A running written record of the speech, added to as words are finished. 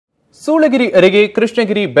சூளகிரி அருகே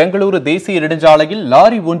கிருஷ்ணகிரி பெங்களூரு தேசிய நெடுஞ்சாலையில்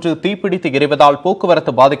லாரி ஒன்று தீப்பிடித்து எரிவதால்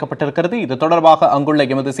போக்குவரத்து பாதிக்கப்பட்டிருக்கிறது. இது தொடர்பாக அங்குள்ள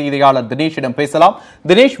எமது செய்தியாளர் தினேஷிடம் பேசலாம்.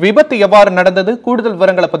 தினேஷ், விபத்து எவ்வாறு நடந்தது? கூடுதல்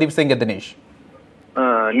விவரங்களை பதிவு செய்யுங்க தினேஷ்.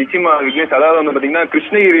 நிச்சயமா விக்னேஷ், அதாவது வந்து பாத்தீங்கன்னா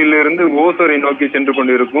கிருஷ்ணகிரியிலிருந்து ஓசூரை நோக்கி சென்று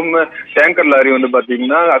கொண்டிருக்கும் டேங்கர் லாரி வந்து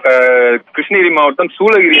பாத்தீங்கன்னா கிருஷ்ணகிரி மாவட்டம்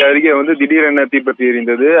சூளகிரி அருகே வந்து திடீரென தீப்பற்றி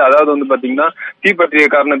எரிந்தது. அதாவது வந்து பாத்தீங்கன்னா தீப்பற்றிய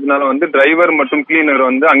காரணத்தினால வந்து டிரைவர் மற்றும் கிளீனர்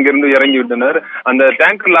வந்து அங்கிருந்து இறங்கி விட்டனர். அந்த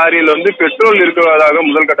டேங்கர் லாரியில் வந்து பெட்ரோல் இருக்கிறதாக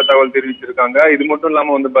முதல் கட்ட தகவல் தெரிவிச்சிருக்காங்க. இது மட்டும்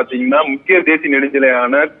இல்லாம வந்து பாத்தீங்கன்னா முக்கிய தேசிய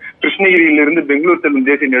நெடுஞ்சாலையான கிருஷ்ணகிரியிலிருந்து பெங்களூர் செல்லும்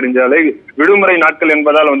தேசிய நெடுஞ்சாலை விடுமுறை நாட்கள்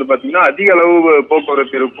என்பதால் வந்து பாத்தீங்கன்னா அதிக அளவு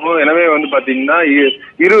போக்குவரத்து இருக்கும். எனவே வந்து பாத்தீங்கன்னா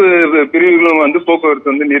இரு பிரிவுகளும் வந்து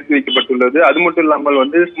போக்குவரத்து வந்து நிறுத்தி வைக்கப்பட்டுள்ளது. அது மட்டும் இல்லாமல்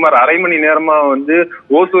வந்து சுமார் அரை மணி நேரமா வந்து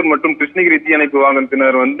ஓசூர் மற்றும் கிருஷ்ணகிரி தீயணைப்பு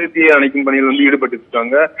வாகனத்தினர் வந்து தீ அணைக்கும் பணியில் வந்து ஈடுபட்டு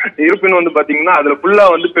இருக்காங்க. இருப்பினும் வந்து பாத்தீங்கன்னா அதுல ஃபுல்லா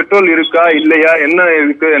வந்து பெட்ரோல் இருக்கா இல்லையா என்ன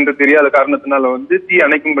இருக்கு என்று தெரியாத காரணத்தினால வந்து தீ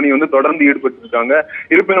அணைக்கும் பணி வந்து தொடர்ந்து ஈடுபட்டு இருக்காங்க.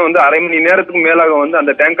 இருப்பினும் வந்து அரை மணி நேரத்துக்கு மேலாக வந்து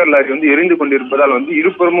அந்த டேங்கர் லாரி வந்து எரிந்து கொண்டிருப்பதால் வந்து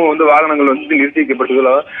இருபுறமும் வந்து வாகனங்கள் வந்து நிறுத்தி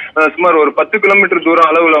வைக்கப்பட்டுள்ளதால் சுமார் ஒரு 10 கிலோமீட்டர்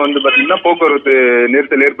தூரம் அளவுல வந்து பாத்தீங்கன்னா போக்குவரத்து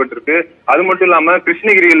நெரிசல் ஏற்பட்டிருக்கு. அது மட்டும் இல்லாம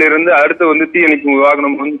கிருஷ்ணகிரியிலிருந்து அடுத்து வந்து தீயணைப்பு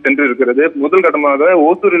வாகனம் வந்து சென்று இருக்கிறது. முதல் கட்டமாக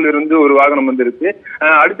ஓசூரில் இருந்து ஒரு வாகனம் வந்து இருக்கு.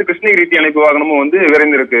 அடுத்து கிருஷ்ணகிரி தீயணைப்பு வாகனமும் வந்து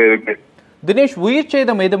விரைந்திருக்கு. தினேஷ், உயிர்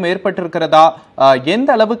சேதம் எதுவும் ஏற்பட்டிருக்கிறதா? எந்த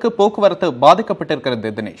அளவுக்கு போக்குவரத்து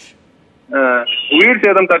பாதிக்கப்பட்டிருக்கிறது தினேஷ்? உயிர்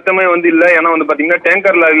சேதம் தட்டமே வந்து இல்ல. ஏன்னா வந்து பாத்தீங்கன்னா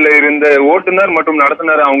டேங்கர் லாரியில இருந்த ஓட்டுநர் மற்றும்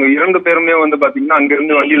நடத்துனர் அவங்க 2 பேருமே வந்து பாத்தீங்கன்னா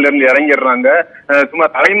அங்கிருந்து வண்டியில இருந்து இறங்கிடுறாங்க.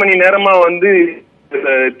 சுமார் அரை மணி நேரமா வந்து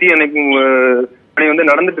தீயணைக்கும் பணி வந்து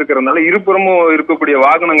நடந்துட்டு இருக்கிறதுனால இருபுறமும் இருக்கக்கூடிய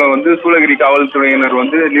வாகனங்கள் வந்து சூளகிரி காவல்துறையினர்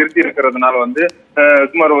வந்து நிறுத்தி இருக்கிறதுனால வந்து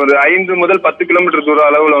சுமார் ஒரு 5 முதல் 10 கிலோமீட்டர் தூர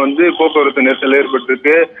அளவுல வந்து போக்குவரத்து நெரிசல்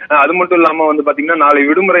ஏற்பட்டிருக்கு. அது மட்டும் இல்லாம வந்து பாத்தீங்கன்னா நாளை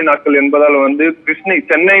விடுமுறை நாட்கள் என்பதால் வந்து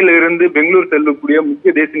சென்னையில இருந்து பெங்களூர் செல்லக்கூடிய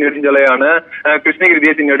முக்கிய தேசிய நெடுஞ்சாலையான கிருஷ்ணகிரி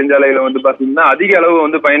தேசிய நெடுஞ்சாலையில வந்து பாத்தீங்கன்னா அதிக அளவு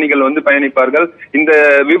வந்து பயணிகள் வந்து பயணிப்பார்கள். இந்த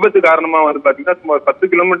விபத்து காரணமா வந்து பாத்தீங்கன்னா சுமார்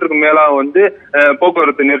 10 கிலோமீட்டருக்கு மேலா வந்து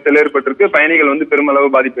போக்குவரத்து நெரிசல் ஏற்பட்டிருக்கு. பயணிகள் வந்து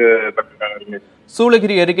பெருமளவு பாதிக்கப்பட்டிருக்காங்க.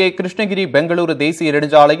 சூளகிரி அருகே கிருஷ்ணகிரி பெங்களூரு தேசிய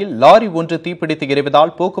நெடுஞ்சாலையில் லாரி ஒன்று தீப்பிடித்து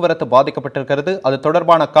எரிவதால் போக்குவரத்து பாதிக்கப்பட்டிருக்கிறது. அது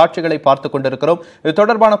தொடர்பான காட்சிகளை பார்த்துக் கொண்டிருக்கிறோம். இது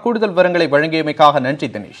தொடர்பான கூடுதல் விவரங்களை வழங்கியமைக்காக நன்றி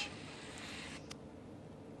தினேஷ்.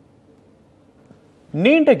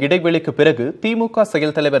 நீண்ட இடைவெளிக்கு பிறகு திமுக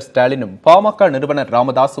செயல் தலைவர் ஸ்டாலினும் பாமக நிறுவனர்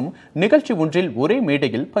ராமதாசும் நிகழ்ச்சி ஒன்றில் ஒரே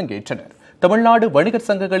மேடையில் பங்கேற்றனர். தமிழ்நாடு வணிகர்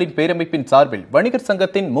சங்கங்களின் பேரமைப்பின் சார்பில் வணிகர்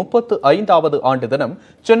சங்கத்தின் 35வது ஆண்டு தினம்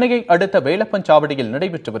சென்னையை அடுத்த வேலப்பஞ்சாவடியில்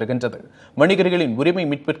நடைபெற்று வருகின்றது. வணிகர்களின் உரிமை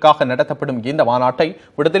மீட்பிற்காக நடத்தப்படும் இந்த மாநாட்டை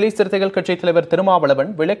விடுதலை சிறுத்தைகள் கட்சித் தலைவர்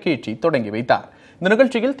திருமாவளவன் விளக்கேற்றி தொடங்கி வைத்தார். இந்த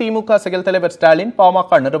நிகழ்ச்சியில் திமுக செயல் தலைவர் ஸ்டாலின்,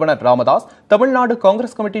 பாமக நிறுவனர் ராமதாஸ், தமிழ்நாடு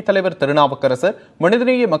காங்கிரஸ் கமிட்டி தலைவர் திருநாவுக்கரசர்,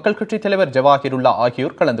 மனிதநேய மக்கள் கட்சித் தலைவர் ஜவாஹிருல்லா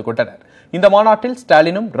ஆகியோர் கலந்து கொண்டனர். இந்த மாநாட்டில்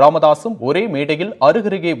ஸ்டாலினும் ராமதாசும் ஒரே மேடையில்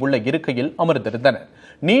அருகருகே உள்ள இருக்கையில் அமர்ந்திருந்தனர்.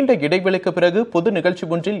 நீண்ட இடைவெளிக்கு பிறகு பொது நிகழ்ச்சி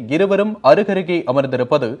ஒன்றில் இருவரும் அருகருகே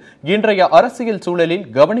அமர்ந்திருப்பது இன்றைய அரசியல் சூழலில்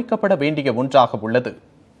கவனிக்கப்பட வேண்டிய ஒன்றாக உள்ளது.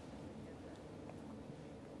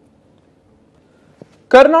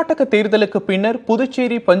 கர்நாடக தேர்தலுக்கு பின்னர்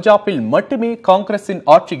புதுச்சேரி, பஞ்சாபில் மட்டுமே காங்கிரசின்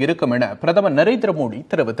ஆட்சி இருக்கும் என பிரதமர் நரேந்திர மோடி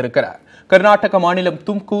தெரிவித்திருக்கிறார். கர்நாடக மாநிலம்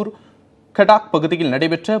தும்கூர் கடாக் பகுதியில்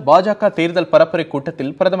நடைபெற்ற பாஜக தேர்தல் பரப்புரை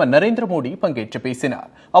கூட்டத்தில் பிரதமர் நரேந்திர மோடி பங்கேற்று பேசினார்.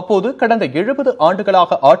 அப்போது கடந்த 70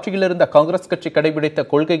 ஆண்டுகளாக ஆட்சியில் இருந்த காங்கிரஸ் கட்சி கடைபிடித்த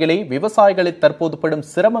கொள்கைகளே விவசாயிகளை தற்போது படும்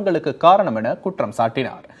சிரமங்களுக்கு காரணம் என குற்றம்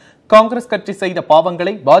சாட்டினார். காங்கிரஸ் கட்சி செய்த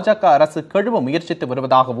பாவங்களை பாஜக அரசு கழுவ முயற்சித்து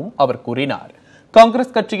வருவதாகவும் அவர் கூறினார்.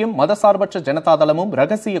 காங்கிரஸ் கட்சியும் மதசார்பற்ற ஜனதா தளமும்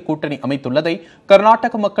ரகசிய கூட்டணி அமைத்துள்ளதை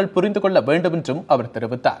கர்நாடக மக்கள் புரிந்து கொள்ள வேண்டும் என்றும் அவர்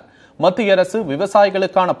தெரிவித்தார். மத்திய அரசு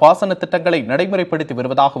விவசாயிகளுக்கான பாசன திட்டங்களை நடைமுறைப்படுத்தி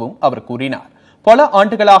வருவதாகவும் அவர் கூறினார். பல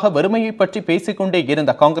ஆண்டுகளாக வறுமையை பற்றி பேசிக்கொண்டே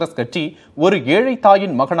இருந்த காங்கிரஸ் கட்சி ஒரு ஏழை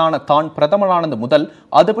தாயின் மகனான தான் பிரதமரானது முதல்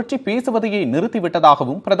அது பற்றி பேசுவதையே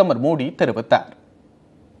நிறுத்திவிட்டதாகவும் பிரதமர் மோடி தெரிவித்தார்.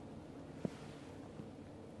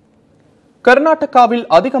 கர்நாடகாவில்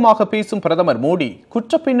அதிகமாக பேசும் பிரதமர் மோடி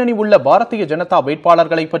குற்ற பின்னணி உள்ள பாரதிய ஜனதா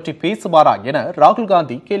வேட்பாளர்களை பற்றி பேசுவாரா என ராகுல்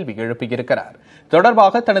காந்தி கேள்வி எழுப்பியிருக்கிறார்.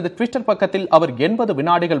 தொடர்பாக தனது ட்விட்டர் பக்கத்தில் அவர் 80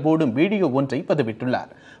 வினாடிகள் ஓடும் வீடியோ ஒன்றை பதிவிட்டுள்ளார்.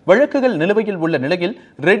 வழக்குகள் நிலுவையில் உள்ள நிலையில்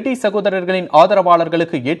ரெட்டி சகோதரர்களின்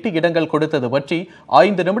ஆதரவாளர்களுக்கு 8 இடங்கள் கொடுத்தது பற்றி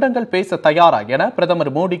 5 நிமிடங்கள் பேச தயாரா என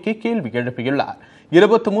பிரதமர் மோடிக்கு கேள்வி எழுப்பியுள்ளார்.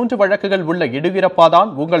 23 வழக்குகள் உள்ள எடியூரப்பா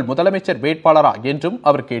தான் உங்கள் முதலமைச்சர் வேட்பாளரா என்றும்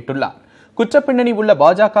அவர் கேட்டுள்ளார். குற்றப்பின்னணி உள்ள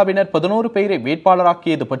பாஜகவினர் 11 பேரை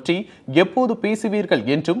வேட்பாளராக்கியது பற்றி எப்போது பேசுவீர்கள்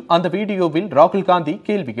என்றும் அந்த வீடியோவில் ராகுல் காந்தி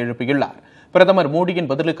கேள்வி எழுப்பியுள்ளார். பிரதமர் மோடியின்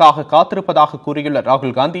பதிலுக்காக காத்திருப்பதாக கூறியுள்ள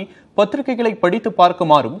ராகுல் காந்தி பத்திரிகைகளை படித்து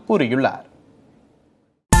பார்க்குமாறும் கூறியுள்ளார்.